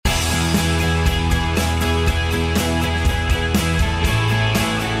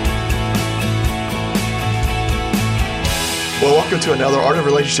welcome to another Art of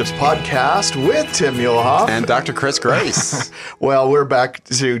Relationships podcast with Tim Muehlhoff. And Dr. Chris Grace. Well, we're back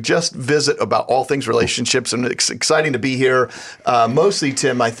to just visit about all things relationships, and it's exciting to be here. Mostly,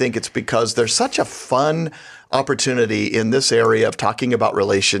 Tim, I think it's because there's such a fun opportunity in this area of talking about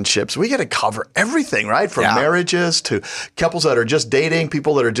relationships. We get to cover everything, right? From marriages to couples that are just dating,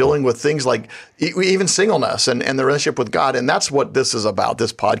 people that are dealing with things like even singleness and the relationship with God. And that's what this is about,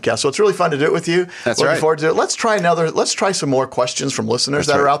 this podcast. So it's really fun to do it with you. That's Looking right. forward to it. Let's try some more questions from listeners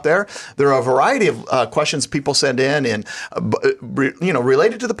that are out there. There are a variety of questions people send in and,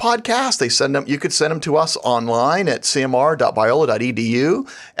 related to the podcast. They send them. You could send them to us online at cmr.biola.edu.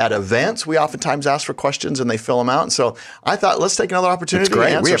 At events, we oftentimes ask for questions and they fill them out. And so I thought, let's take another opportunity to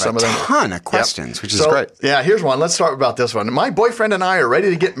answer some of them. We have a ton of questions, which is great. Yeah, here's one. Let's start about this one. My boyfriend and I are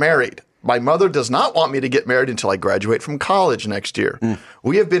ready to get married. My mother does not want me to get married until I graduate from college next year.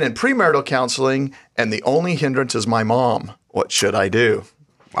 We have been in premarital counseling, and the only hindrance is my mom. What should I do?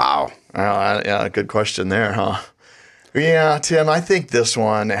 Wow. Yeah, good question there, huh? Yeah, Tim, I think this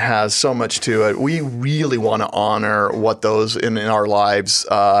one has so much to it. We really want to honor what those in our lives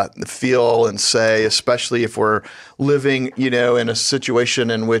feel and say, especially if we're living, in a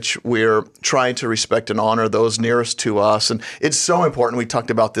situation in which we're trying to respect and honor those nearest to us. And it's so important. We talked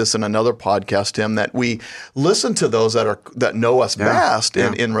about this in another podcast, Tim, that we listen to those that know us best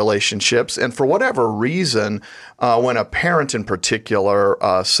in relationships. And for whatever reason, when a parent in particular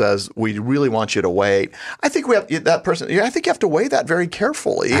says, we really want you to wait, I think I think you have to weigh that very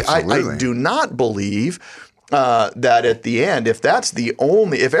carefully. I do not believe that at the end, if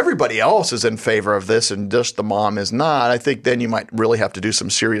everybody else is in favor of this and just the mom is not, I think then you might really have to do some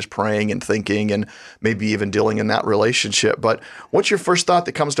serious praying and thinking and maybe even dealing in that relationship. But what's your first thought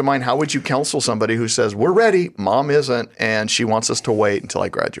that comes to mind? How would you counsel somebody who says, we're ready, mom isn't, and she wants us to wait until I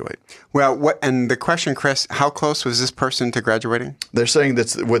graduate? Well, and the question, Chris, how close was this person to graduating? They're saying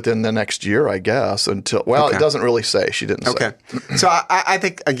that's within the next year, I guess, It doesn't really say. She didn't say. Okay. So I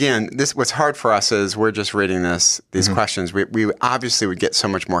think, again, what's hard for us is we're just reading these questions. We obviously would get so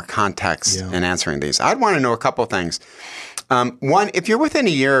much more context in answering these. I'd want to know a couple of things. One, if you're within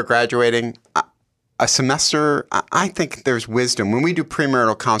a year of graduating, a semester, I think there's wisdom. When we do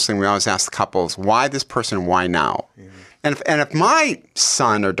premarital counseling, we always ask the couples, why this person, why now? Yeah. And if my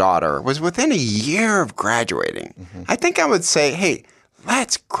son or daughter was within a year of graduating, I think I would say, hey,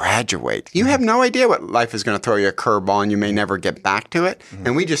 let's graduate. You have no idea what life is going to throw you a curveball, and you may never get back to it.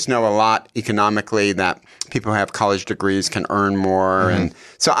 And we just know a lot economically that people who have college degrees can earn more. And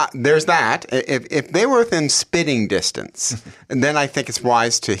so there's that. If they were within spitting distance, then I think it's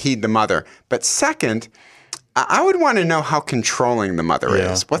wise to heed the mother. But second, I would want to know how controlling the mother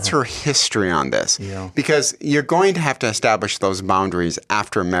is. What's her history on this? Yeah. Because you're going to have to establish those boundaries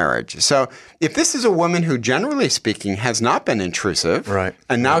after marriage. So if this is a woman who, generally speaking, has not been intrusive,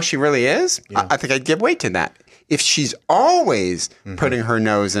 and now she really is, I think I'd give weight to that. If she's always putting her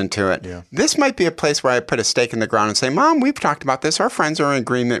nose into it, this might be a place where I put a stake in the ground and say, Mom, we've talked about this. Our friends are in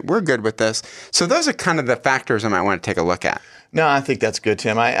agreement. We're good with this. So those are kind of the factors I might want to take a look at. No, I think that's good,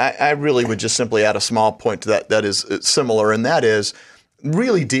 Tim. I really would just simply add a small point to that is similar, and that is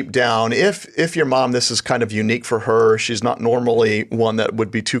really deep down, if your mom, this is kind of unique for her, she's not normally one that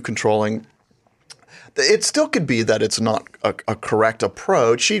would be too controlling, it still could be that it's not a correct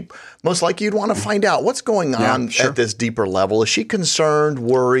approach. Most likely you'd want to find out what's going on at this deeper level. Is she concerned,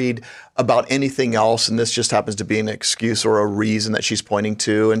 worried about anything else, and this just happens to be an excuse or a reason that she's pointing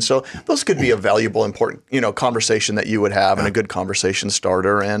to? And so those could be a valuable, important, conversation that you would have and a good conversation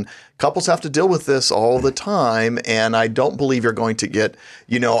starter. And couples have to deal with this all the time, and I don't believe you're going to get,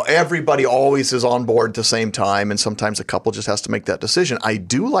 everybody always is on board at the same time, and sometimes a couple just has to make that decision. I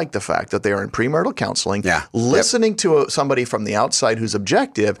do like the fact that they are in premarital counseling, listening to somebody from the outside who's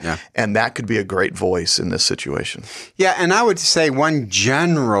objective, and that could be a great voice in this situation. Yeah, and I would say one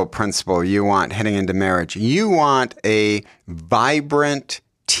general principle you want heading into marriage, you want a vibrant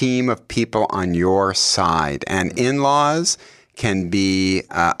team of people on your side, and in-laws can be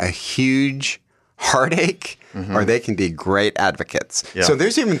a huge heartache, or they can be great advocates. Yeah. So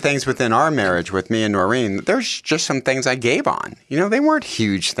there's even things within our marriage with me and Noreen, there's just some things I gave on. They weren't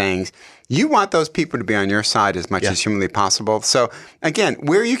huge things. You want those people to be on your side as much as humanly possible. So again,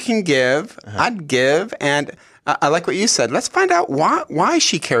 where you can give, I'd give. And I like what you said. Let's find out why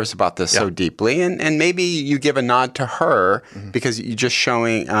she cares about this so deeply. And maybe you give a nod to her because you're just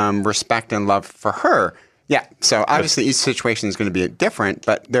showing respect and love for her. Yeah. So obviously each situation is going to be different,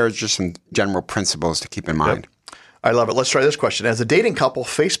 but there's just some general principles to keep in mind. I love it. Let's try this question. As a dating couple,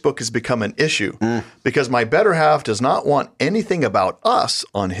 Facebook has become an issue because my better half does not want anything about us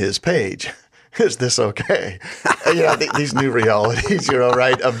on his page. is this okay? These new realities,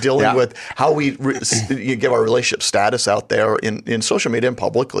 right, of dealing with how we give our relationship status out there in social media and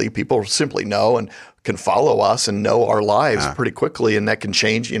publicly. People simply know and can follow us and know our lives pretty quickly, and that can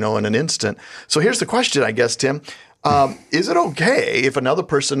change, in an instant. So here's the question, I guess, Tim. Is it okay if another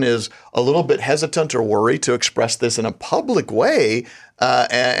person is a little bit hesitant or worried to express this in a public way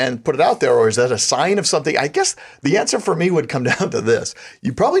and put it out there? Or is that a sign of something? I guess the answer for me would come down to this.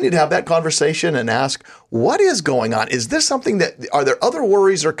 You probably need to have that conversation and ask, what is going on? Is this something are there other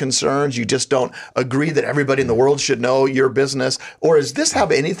worries or concerns? You just don't agree that everybody in the world should know your business? Or does this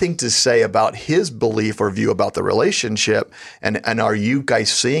have anything to say about his belief or view about the relationship? And are you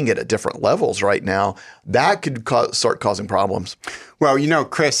guys seeing it at different levels right now? That could start causing problems. Well,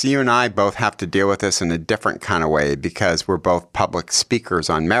 Chris, you and I both have to deal with this in a different kind of way because we're both public speakers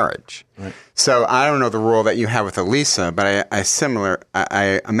on marriage. Right. So I don't know the rule that you have with Elisa, but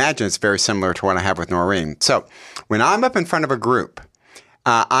I imagine it's very similar to what I have with Noreen. So when I'm up in front of a group,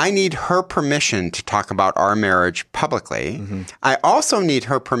 I need her permission to talk about our marriage publicly. Mm-hmm. I also need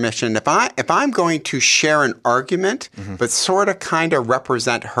her permission if I'm going to share an argument, mm-hmm. but sort of kind of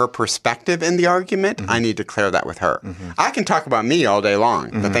represent her perspective in the argument, mm-hmm. I need to clear that with her. Mm-hmm. I can talk about me all day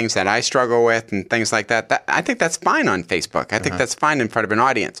long, mm-hmm. the things that I struggle with and things like that. I think that's fine on Facebook. I think that's fine in front of an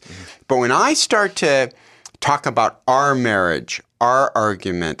audience. Mm-hmm. But when I start to talk about our marriage, our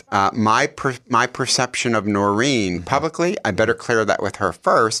argument, my perception of Noreen mm-hmm. publicly, I better clear that with her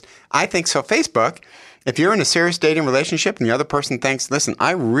first. I think so. Facebook, if you're in a serious dating relationship and the other person thinks, listen,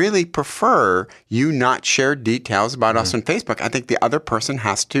 I really prefer you not share details about mm-hmm. us on Facebook, I think the other person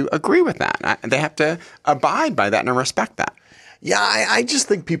has to agree with that. They have to abide by that and respect that. Yeah, I just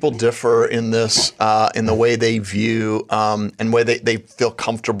think people differ in this, in the way they view and way they feel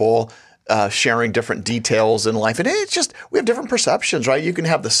comfortable sharing different details in life. And it's just, we have different perceptions, right? You can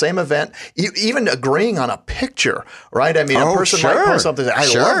have the same event, even agreeing on a picture, right? I mean, a person might post something, I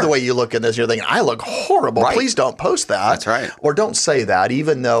love the way you look in this. You're thinking, I look horrible. Right. Please don't post that. That's right. Or don't say that,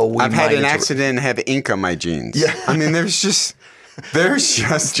 even though I've had an accident and have ink on my jeans. Yeah. I mean, there's just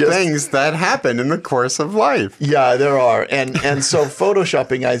things that happen in the course of life. Yeah, there are. And so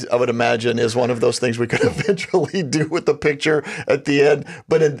photoshopping, I would imagine, is one of those things we could eventually do with the picture at the end.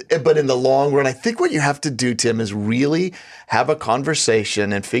 But in the long run, I think what you have to do, Tim, is really have a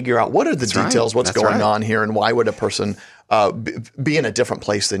conversation and figure out what are the details, what's going on here, and why would a person be in a different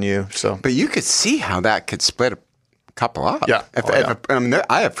place than you. So, but you could see how that could split couple up. Yeah.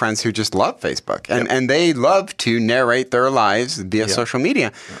 I have friends who just love Facebook and they love to narrate their lives via social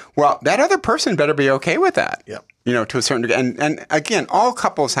media. Yeah. Well, that other person better be okay with that. Yeah. To a certain degree. And again, all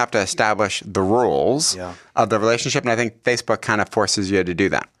couples have to establish the rules of the relationship. And I think Facebook kind of forces you to do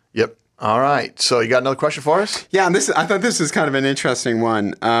that. Yep. All right. So you got another question for us? Yeah. And I thought this is kind of an interesting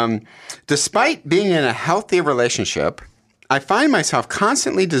one. Despite being in a healthy relationship, I find myself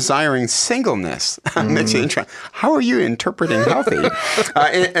constantly desiring singleness. How are you interpreting healthy?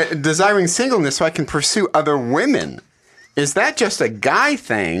 Desiring singleness so I can pursue other women. Is that just a guy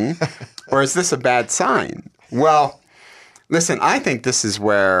thing, or is this a bad sign? Well, listen, I think this is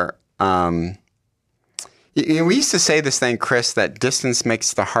where we used to say this thing, Chris, that distance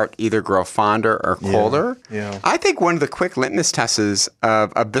makes the heart either grow fonder or colder. Yeah. I think one of the quick litmus tests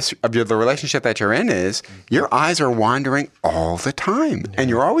of the relationship that you're in is your eyes are wandering all the time. Yeah. And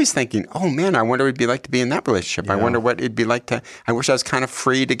you're always thinking, oh man, I wonder what it'd be like to be in that relationship. Yeah. I wonder what it'd be like I wish I was kind of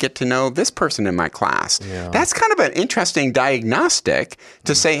free to get to know this person in my class. Yeah. That's kind of an interesting diagnostic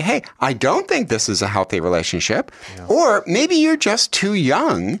to say, hey, I don't think this is a healthy relationship. Yeah. Or maybe you're just too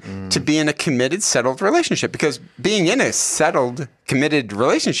young to be in a committed, settled relationship. Because being in a settled, committed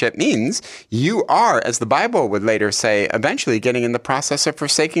relationship means you are, as the Bible would later say, eventually getting in the process of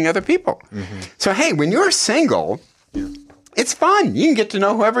forsaking other people. Mm-hmm. So, hey, when you're single, it's fun. You can get to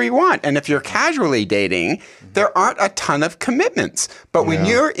know whoever you want. And if you're casually dating, there aren't a ton of commitments. But when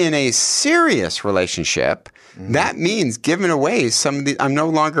you're in a serious relationship, that means giving away some of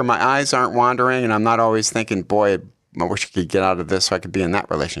the, my eyes aren't wandering, and I'm not always thinking, boy, I wish I could get out of this so I could be in that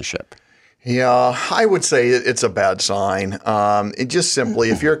relationship. Yeah, I would say it's a bad sign. It just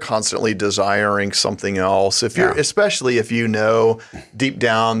simply, if you're constantly desiring something else, especially if you know deep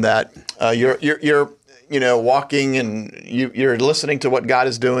down that you're walking and you're listening to what God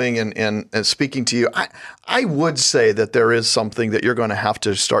is doing and speaking to you, I would say that there is something that you're going to have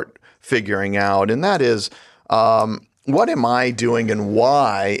to start figuring out, and that is, what am I doing and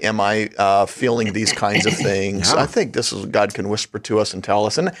why am I feeling these kinds of things? I think this is God can whisper to us and tell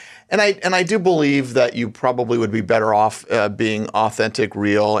us. And I do believe that you probably would be better off being authentic,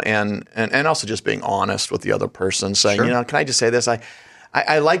 real, and also just being honest with the other person, saying, can I just say this?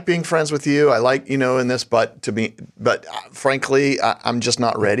 I like being friends with you. I like, in this, but frankly, I'm just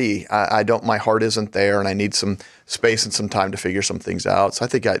not ready. I don't, my heart isn't there, and I need some space and some time to figure some things out. So I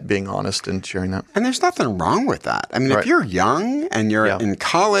think being honest and sharing that. And there's nothing wrong with that. I mean, if you're young and you're in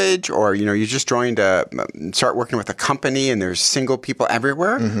college, or, you just joined start working with a company and there's single people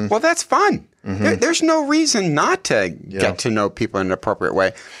everywhere, well, that's fun. There's no reason not to get to know people in an appropriate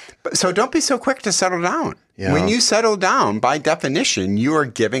way. So don't be so quick to settle down. Yeah. When you settle down, by definition, you are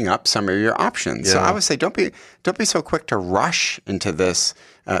giving up some of your options. Yeah. So I would say don't be so quick to rush into this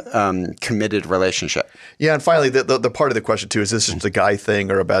committed relationship. Yeah, and finally, the part of the question too is this just a guy thing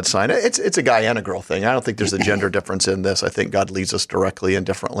or a bad sign? It's a guy and a girl thing. I don't think there's a gender difference in this. I think God leads us directly and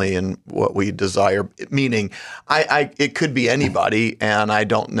differently in what we desire. Meaning, it could be anybody, and I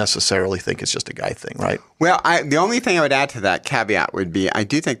don't necessarily think it's just a guy thing, right? Well, the only thing I would add to that caveat would be I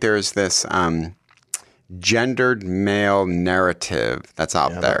do think there is this gendered male narrative that's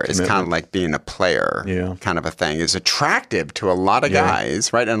out there. It's kind of like being a player kind of a thing. It's attractive to a lot of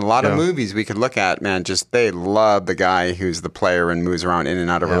guys, right? And a lot of movies we could look at, man, just they love the guy who's the player and moves around in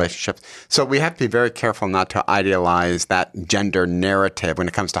and out of relationships. So we have to be very careful not to idealize that gender narrative when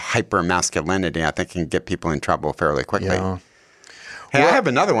it comes to hyper masculinity. I think it can get people in trouble fairly quickly. Yeah. Hey, I have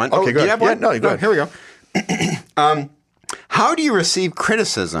another one. Okay, do you have one? Yeah, no, go ahead. Here we go. How do you receive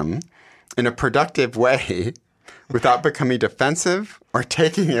criticism in a productive way without becoming defensive or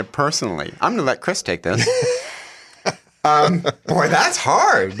taking it personally? I'm going to let Chris take this. Boy, that's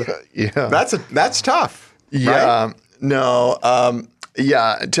hard. Yeah. That's tough. Yeah. Right? No.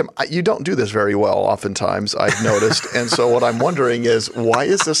 Yeah, Tim, you don't do this very well oftentimes, I've noticed. And so what I'm wondering is, why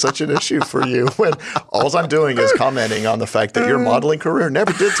is this such an issue for you when all I'm doing is commenting on the fact that your modeling career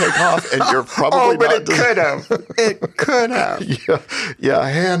never did take off and you're probably but it could have. It could have. Yeah,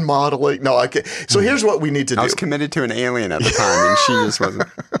 hand modeling. No, okay. So here's what we need to do. I was committed to an alien at the time and she just wasn't.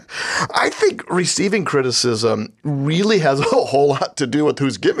 I think receiving criticism really has a whole lot to do with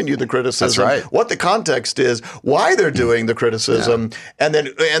who's giving you the criticism, That's right. what the context is, why they're doing the criticism. And then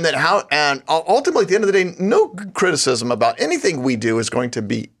how, and ultimately at the end of the day, no criticism about anything we do is going to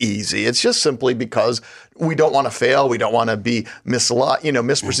be easy. It's just simply because we don't want to fail. We don't want to be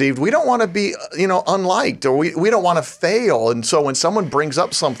misperceived. We don't want to be, unliked, or we don't want to fail. And so when someone brings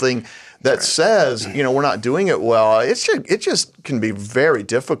up something that says, we're not doing it well, it just can be very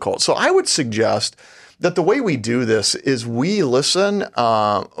difficult. So I would suggest that the way we do this is we listen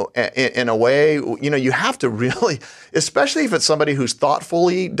in a way, you have to really, especially if it's somebody who's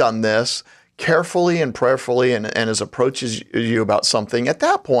thoughtfully done this, carefully and prayerfully, and as approaches you about something, at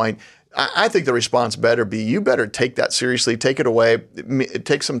that point, I think the response better be, you better take that seriously, take it away,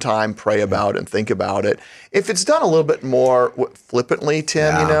 take some time, pray about it, and think about it. If it's done a little bit more flippantly,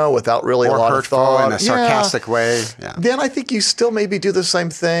 Tim, without really a lot of thought, in a sarcastic way, then I think you still maybe do the same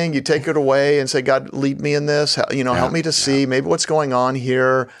thing. You take it away and say, God, lead me in this. Help me to see maybe what's going on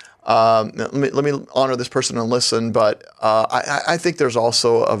here. Let me honor this person and listen. But I think there's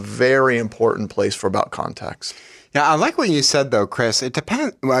also a very important place for about context. Yeah, I like what you said, though, Chris. It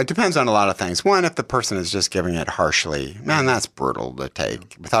depends on a lot of things. One, if the person is just giving it harshly, man, that's brutal to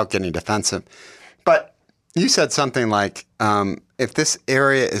take without getting defensive. But you said something like, if this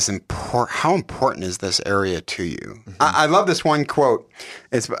area is important, how important is this area to you? Mm-hmm. I love this one quote.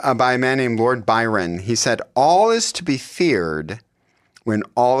 It's by a man named Lord Byron. He said, all is to be feared when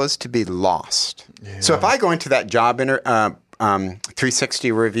all is to be lost. Yeah. So if I go into that job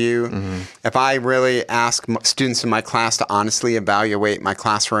 360 review, if I really ask students in my class to honestly evaluate my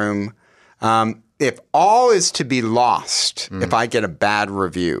classroom, if all is to be lost, if I get a bad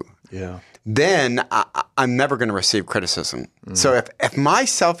review, then I'm never going to receive criticism. So if my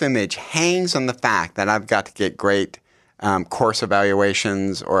self-image hangs on the fact that I've got to get great course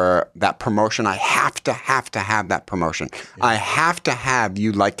evaluations or that promotion, I have to have that promotion. I have to have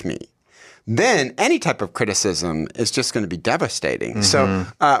you like me. Then any type of criticism is just going to be devastating. So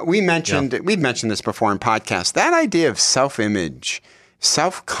we've mentioned this before in podcasts. That idea of self-image,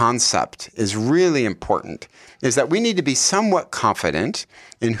 self-concept is really important, is that we need to be somewhat confident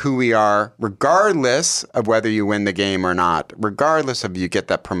in who we are, regardless of whether you win the game or not, regardless of you get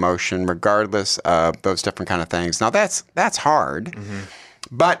that promotion, regardless of those different kind of things. Now, that's hard.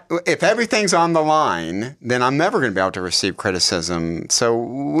 But if everything's on the line, then I'm never going to be able to receive criticism. So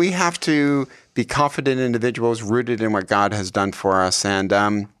we have to be confident individuals rooted in what God has done for us.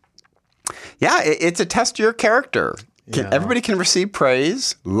 And it's a test of your character. Everybody can receive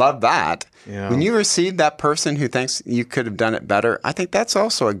praise. Love that. When you receive that person who thinks you could have done it better, I think that's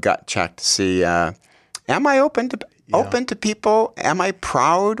also a gut check to see, am I open to people? Am I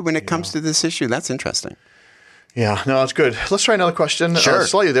proud when it comes to this issue? That's interesting. Yeah, no, that's good. Let's try another question. Sure.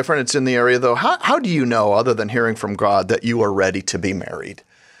 Slightly different. It's in the area, though. How do you know, other than hearing from God, that you are ready to be married?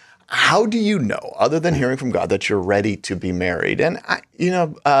 How do you know, other than hearing from God, that you're ready to be married? And,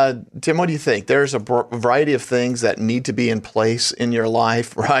 Tim, what do you think? There's a variety of things that need to be in place in your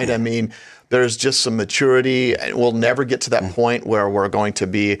life, right? I mean, there's just some maturity. We'll never get to that point where we're going to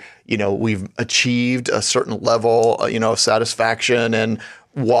be, we've achieved a certain level, of satisfaction and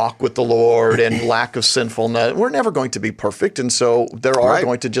walk with the Lord and lack of sinfulness. We're never going to be perfect. And so there are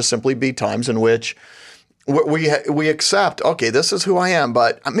going to just simply be times in which we accept, okay, this is who I am,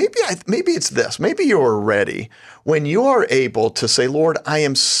 but maybe it's this. Maybe you're ready when you are able to say, Lord, I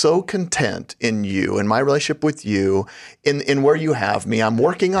am so content in you, in my relationship with you, in where you have me. I'm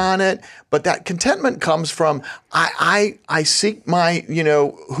working on it, but that contentment comes from I seek my,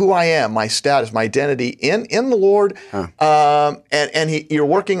 who I am, my status, my identity in the Lord, and you're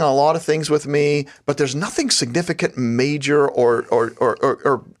working on a lot of things with me, but there's nothing significant, major,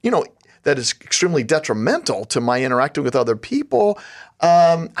 or that is extremely detrimental to my interacting with other people.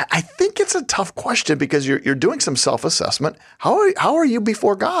 I think it's a tough question because you're doing some self-assessment. How are you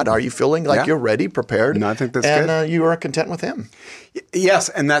before God? Are you feeling like you're ready, prepared? No, I think that's good. And you are content with Him? Yes,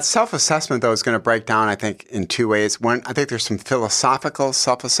 and that self-assessment, though, is going to break down, I think, in two ways. One, I think there's some philosophical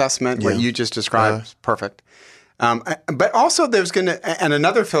self-assessment. What you just described is perfect. But also and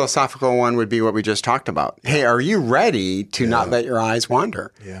another philosophical one would be what we just talked about. Hey, are you ready to not let your eyes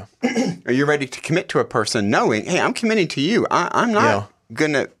wander? Yeah. Are you ready to commit to a person knowing, hey, I'm committing to you. I'm not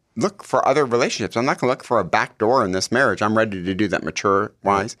going to look for other relationships. I'm not going to look for a back door in this marriage. I'm ready to do that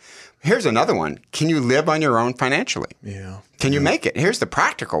mature-wise. Here's another one. Can you live on your own financially? Yeah. Can you make it? Here's the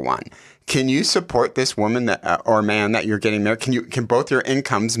practical one. Can you support this woman or man that you're getting married? Can both your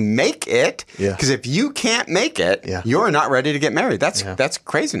incomes make it? Yeah. Because if you can't make it, you're not ready to get married. That's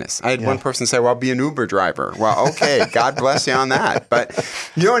craziness. I had one person say, well, I'll be an Uber driver. Well, okay, God bless you on that. But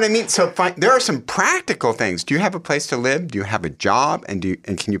you know what I mean? So there are some practical things. Do you have a place to live? Do you have a job? And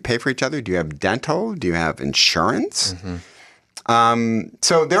can you pay for each other? Do you have dental? Do you have insurance? Mm-hmm.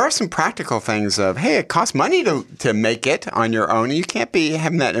 So there are some practical things of, hey, it costs money to make it on your own. And you can't be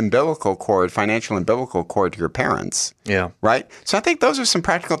having that financial umbilical cord to your parents. Yeah. Right? So I think those are some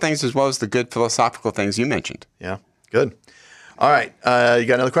practical things as well as the good philosophical things you mentioned. Yeah. Good. All right. You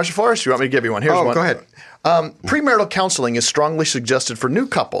got another question for us? You want me to give you one? Here's one. Go ahead. Premarital counseling is strongly suggested for new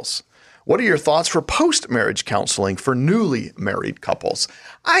couples. What are your thoughts for post-marriage counseling for newly married couples?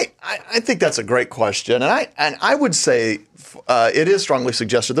 I think that's a great question, and I would say it is strongly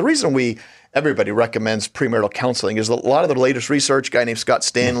suggested. The reason everybody recommends premarital counseling is a lot of the latest research. A guy named Scott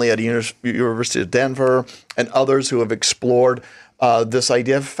Stanley at the University of Denver and others who have explored this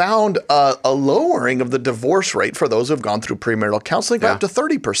idea have found a lowering of the divorce rate for those who have gone through premarital counseling by up to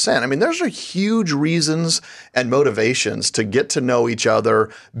 30%. I mean, those are huge reasons and motivations to get to know each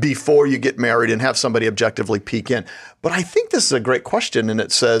other before you get married and have somebody objectively peek in. But I think this is a great question, and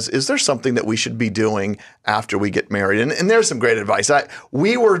it says, is there something that we should be doing after we get married? And there's some great advice.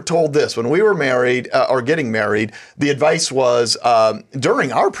 We were told this when we were married or getting married. The advice was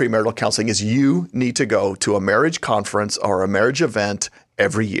during our premarital counseling is you need to go to a marriage conference or a marriage event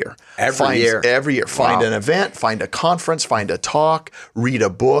every year. Every year. Find an event, find a conference, find a talk, read a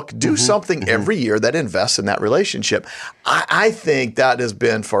book, do something every year that invests in that relationship. I think that has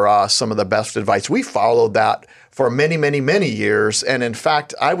been for us some of the best advice. We followed that for many, many, many years. And in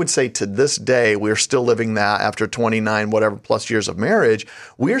fact, I would say to this day, we're still living that after 29, whatever plus years of marriage.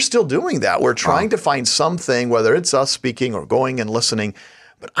 We're still doing that. We're trying to find something, whether it's us speaking or going and listening.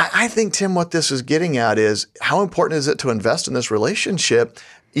 But I think, Tim, what this is getting at is how important is it to invest in this relationship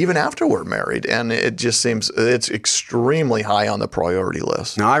even after we're married? And it just seems it's extremely high on the priority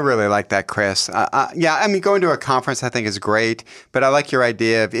list. No, I really like that, Chris. Going to a conference I think is great, but I like your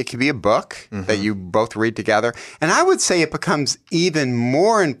idea of it could be a book that you both read together. And I would say it becomes even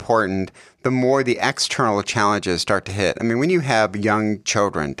more important the more the external challenges start to hit. I mean, when you have young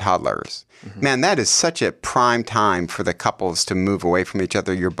children, toddlers, man, that is such a prime time for the couples to move away from each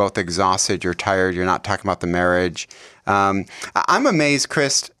other. You're both exhausted. You're tired. You're not talking about the marriage. I'm amazed,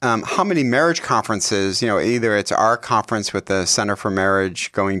 Chris, how many marriage conferences, either it's our conference with the Center for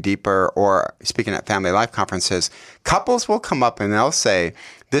Marriage Going Deeper or speaking at Family Life conferences, couples will come up and they'll say,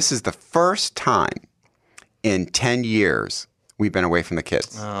 this is the first time in 10 years we've been away from the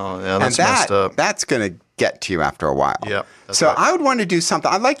kids. Oh, yeah, that's messed up. That's going to get to you after a while. Yep. So right. I would want to do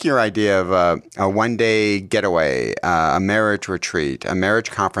something. I like your idea of a one-day getaway, a marriage retreat, a marriage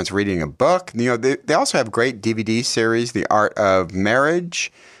conference, reading a book. They also have great DVD series, The Art of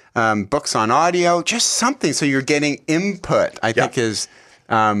Marriage, books on audio, just something so you're getting input, I think is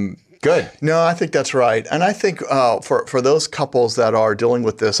Good. No, I think that's right. And I think for those couples that are dealing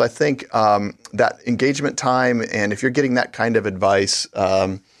with this, I think that engagement time, and if you're getting that kind of advice,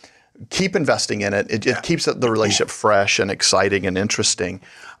 keep investing in it. It keeps the relationship fresh and exciting and interesting.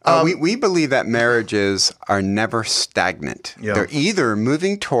 We believe that marriages are never stagnant. Yeah. They're either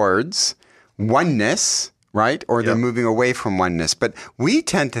moving towards oneness, right? Or they're moving away from oneness. But we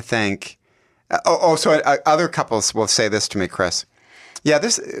tend to think, other couples will say this to me, Chris. Yeah,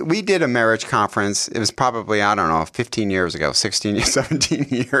 we did a marriage conference. It was probably, 15 years ago, 16, 17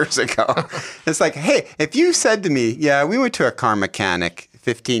 years ago. It's like, hey, if you said to me, yeah, we went to a car mechanic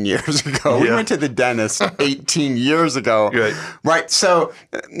 15 years ago. We went to the dentist 18 years ago. Right. So,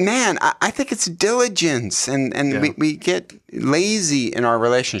 man, I think it's diligence, and we get lazy in our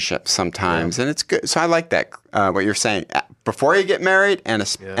relationships sometimes, and it's good. So I like that, what you're saying. Before you get married and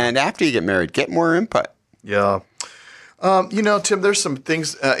after you get married, get more input. Yeah. Tim, there's some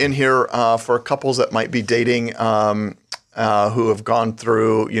things in here for couples that might be dating who have gone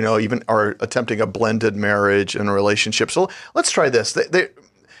through, even are attempting a blended marriage and a relationship. So let's try this.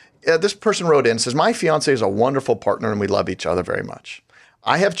 This person wrote in and says, my fiance is a wonderful partner and we love each other very much.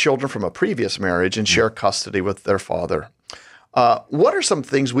 I have children from a previous marriage and share custody with their father. What are some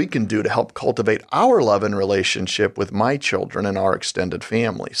things we can do to help cultivate our love and relationship with my children and our extended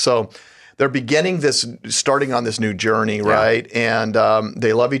family? So they're starting on this new journey, right? And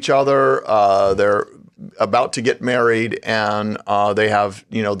they love each other. They're about to get married, and they have,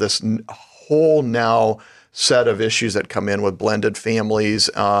 this whole now set of issues that come in with blended families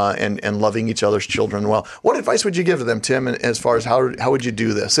and loving each other's children well. What advice would you give to them, Tim, as far as how would you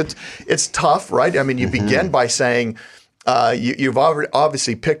do this? It's tough, right? I mean, you begin by saying you've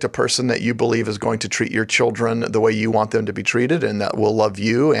obviously picked a person that you believe is going to treat your children the way you want them to be treated and that will love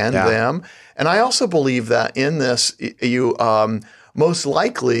you and them. And I also believe that in this, you most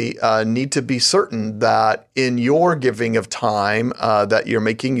likely need to be certain that in your giving of time that you're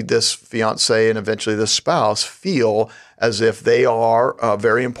making this fiance and eventually this spouse feel as if they are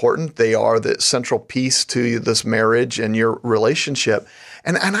very important. They are the central piece to this marriage and your relationship.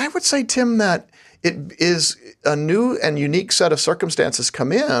 And I would say, Tim, that it is a new and unique set of circumstances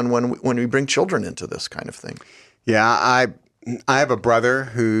come in when we bring children into this kind of thing. Yeah, I have a brother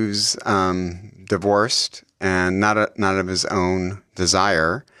who's divorced and not of his own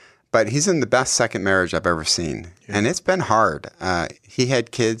desire, but he's in the best second marriage I've ever seen. Yeah. And it's been hard. He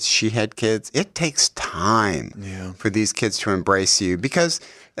had kids, she had kids. It takes time for these kids to embrace you, because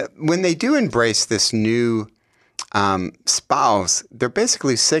when they do embrace this new spouse, they're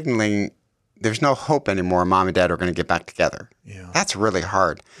basically signaling there's no hope anymore. Mom and dad are going to get back together. Yeah. That's really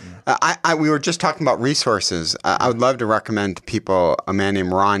hard. Yeah. We were just talking about resources. I would love to recommend to people a man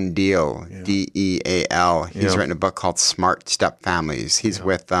named Ron Deal, Deal. He's written a book called Smart Step Families. He's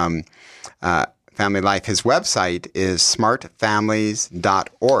with Family Life. His website is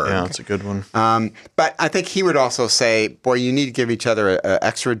smartfamilies.org. Yeah, that's a good one. But I think he would also say, boy, you need to give each other an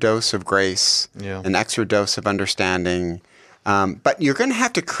extra dose of grace, an extra dose of understanding. But you're going to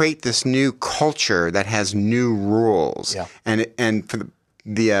have to create this new culture that has new rules, and for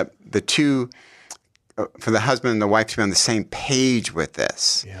the two, for the husband and the wife to be on the same page with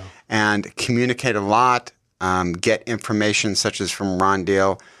this, and communicate a lot, get information such as from Ron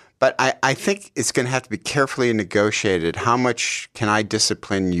Deal. But I think it's going to have to be carefully negotiated. How much can I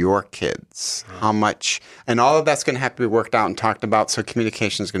discipline your kids? How much, and all of that's going to have to be worked out and talked about. So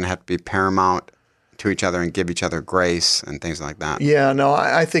communication is going to have to be paramount to each other and give each other grace and things like that. Yeah, no,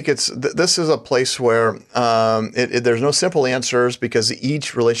 I think this is a place where there's no simple answers, because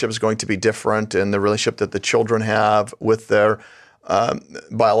each relationship is going to be different, and the relationship that the children have with their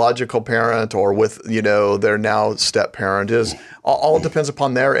biological parent or with their now step parent is all depends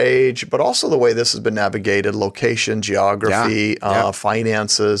upon their age, but also the way this has been navigated, location, geography,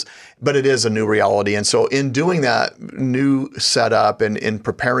 finances. But it is a new reality, and so in doing that new setup and in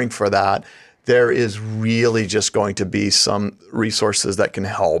preparing for that, there is really just going to be some resources that can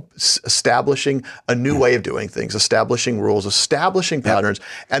help establishing a new way of doing things, establishing rules, establishing patterns,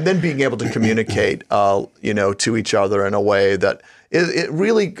 and then being able to communicate, to each other in a way that it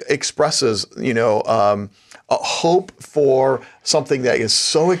really expresses, a hope for something that is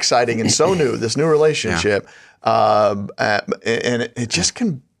so exciting and so new, this new relationship, and it just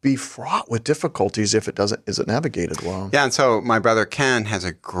can be fraught with difficulties if it isn't navigated well. Yeah, and so my brother Ken has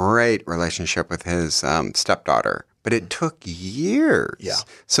a great relationship with his stepdaughter, but it took years. Yeah.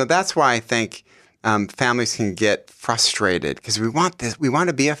 So that's why I think families can get frustrated, because we want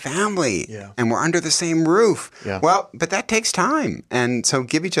to be a family, and we're under the same roof. Yeah. Well, but that takes time, and so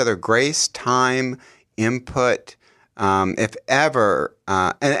give each other grace, time, input, if ever,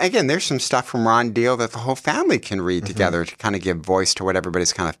 and again, there's some stuff from Ron Deal that the whole family can read together to kind of give voice to what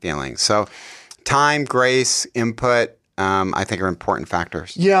everybody's kind of feeling. So time, grace, input, I think are important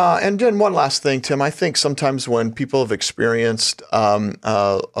factors. Yeah, and then one last thing, Tim. I think sometimes when people have experienced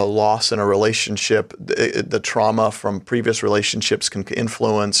a loss in a relationship, the trauma from previous relationships can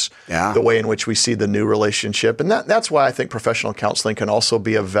influence the way in which we see the new relationship. And that's why I think professional counseling can also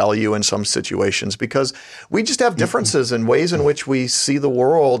be of value in some situations, because we just have differences in ways in which we see the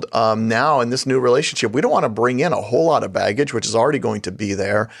world now in this new relationship. We don't want to bring in a whole lot of baggage, which is already going to be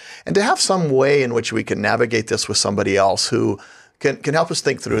there, and to have some way in which we can navigate this with somebody else who can help us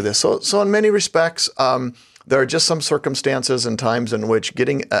think through this. So in many respects, there are just some circumstances and times in which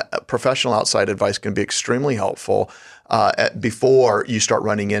getting a professional outside advice can be extremely helpful before you start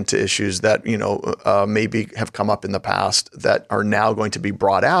running into issues that maybe have come up in the past that are now going to be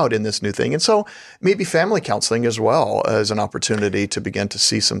brought out in this new thing. And so maybe family counseling as well as an opportunity to begin to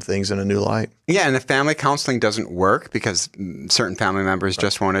see some things in a new light. Yeah, and if family counseling doesn't work because certain family members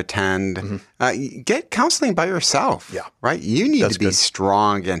just won't attend, get counseling by yourself. Yeah, right. You need to be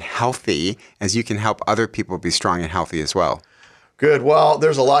strong and healthy, as you can help other people be strong and healthy as well. Good. Well,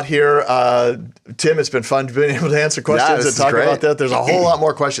 there's a lot here. Tim, it's been fun being able to answer questions and talk about that. There's a whole lot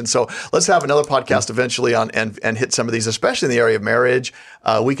more questions. So let's have another podcast eventually on and hit some of these, especially in the area of marriage.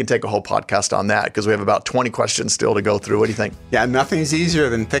 We can take a whole podcast on that because we have about 20 questions still to go through. What do you think? Yeah, nothing's easier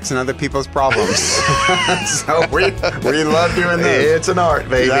than fixing other people's problems. So we love doing this. It's an art,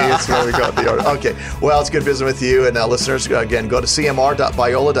 baby. Yeah. It's where we got the art. Okay. Well, it's good visiting with you. And listeners, again, go to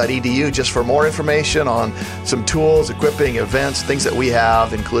cmr.biola.edu just for more information on some tools, equipping, events, things that we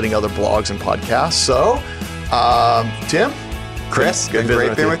have, including other blogs and podcasts. So, Tim, Chris, good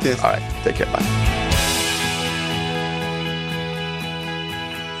great being with you. All right, take care. Bye.